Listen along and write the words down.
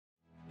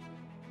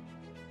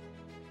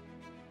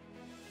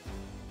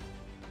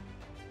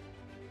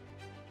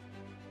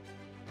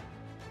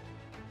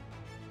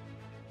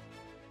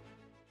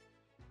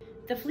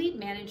The Fleet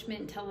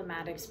Management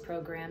Telematics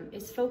program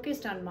is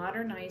focused on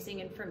modernizing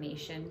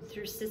information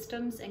through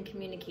systems and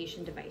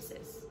communication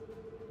devices.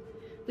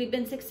 We've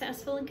been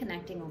successful in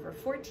connecting over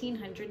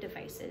 1,400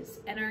 devices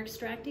and are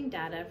extracting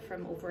data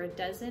from over a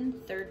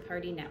dozen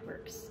third-party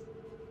networks.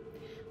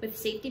 With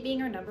safety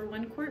being our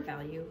 #1 core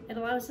value, it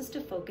allows us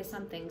to focus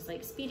on things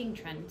like speeding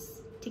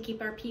trends to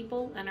keep our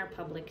people and our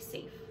public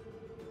safe.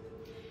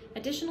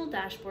 Additional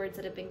dashboards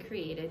that have been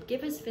created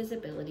give us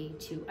visibility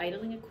to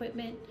idling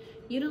equipment,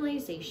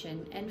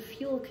 utilization, and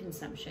fuel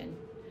consumption,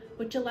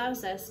 which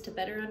allows us to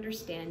better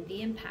understand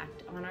the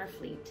impact on our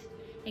fleet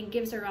and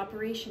gives our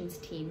operations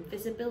team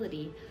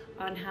visibility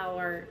on how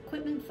our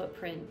equipment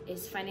footprint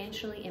is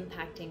financially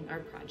impacting our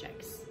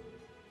projects.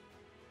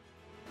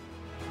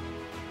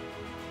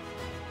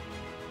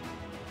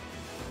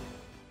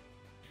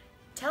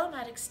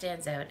 Telematics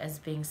stands out as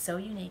being so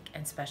unique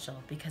and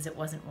special because it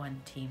wasn't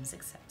one team's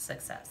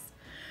success.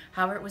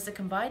 However, it was the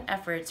combined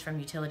efforts from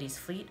utilities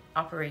fleet,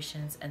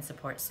 operations, and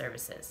support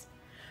services.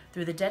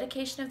 Through the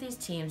dedication of these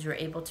teams, we were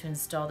able to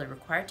install the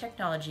required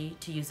technology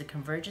to use the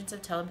convergence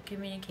of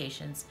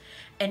telecommunications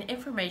and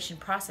information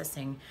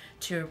processing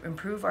to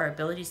improve our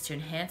abilities to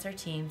enhance our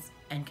teams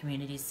and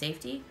communities'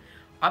 safety,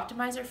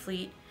 optimize our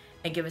fleet,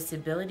 and give us the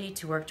ability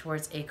to work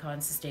towards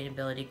Aecon's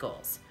sustainability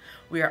goals.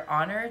 We are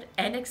honored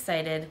and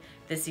excited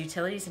this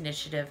utilities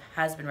initiative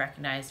has been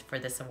recognized for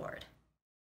this award.